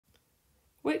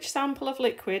Which sample of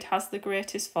liquid has the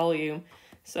greatest volume?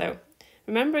 So,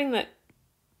 remembering that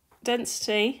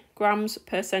density, grams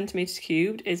per centimetre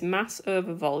cubed, is mass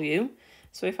over volume.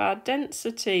 So if our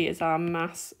density is our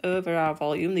mass over our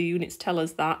volume, the units tell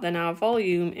us that, then our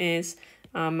volume is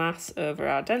our mass over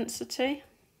our density.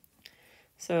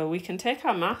 So we can take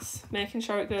our mass, making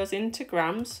sure it goes into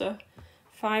grams, so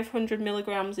 500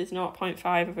 milligrams is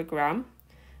 0.5 of a gram,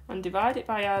 and divide it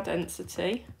by our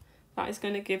density. That is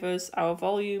going to give us our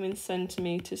volume in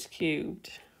centimetres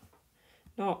cubed,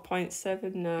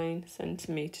 0.79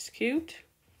 centimetres cubed.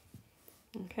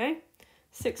 Okay,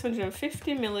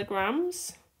 650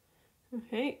 milligrams,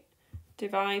 okay,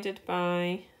 divided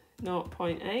by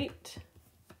 0.8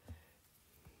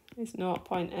 is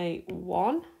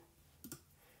 0.81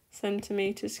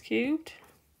 centimetres cubed.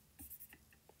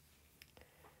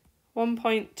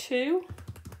 1.2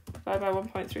 divided by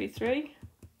 1.33,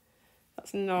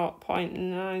 that's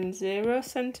 0.90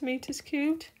 centimetres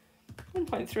cubed.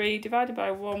 1.3 divided by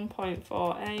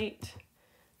 1.48,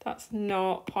 that's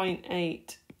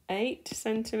 0.88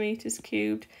 centimetres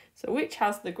cubed. So which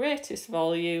has the greatest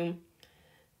volume?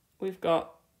 We've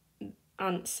got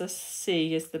answer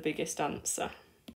C is the biggest answer.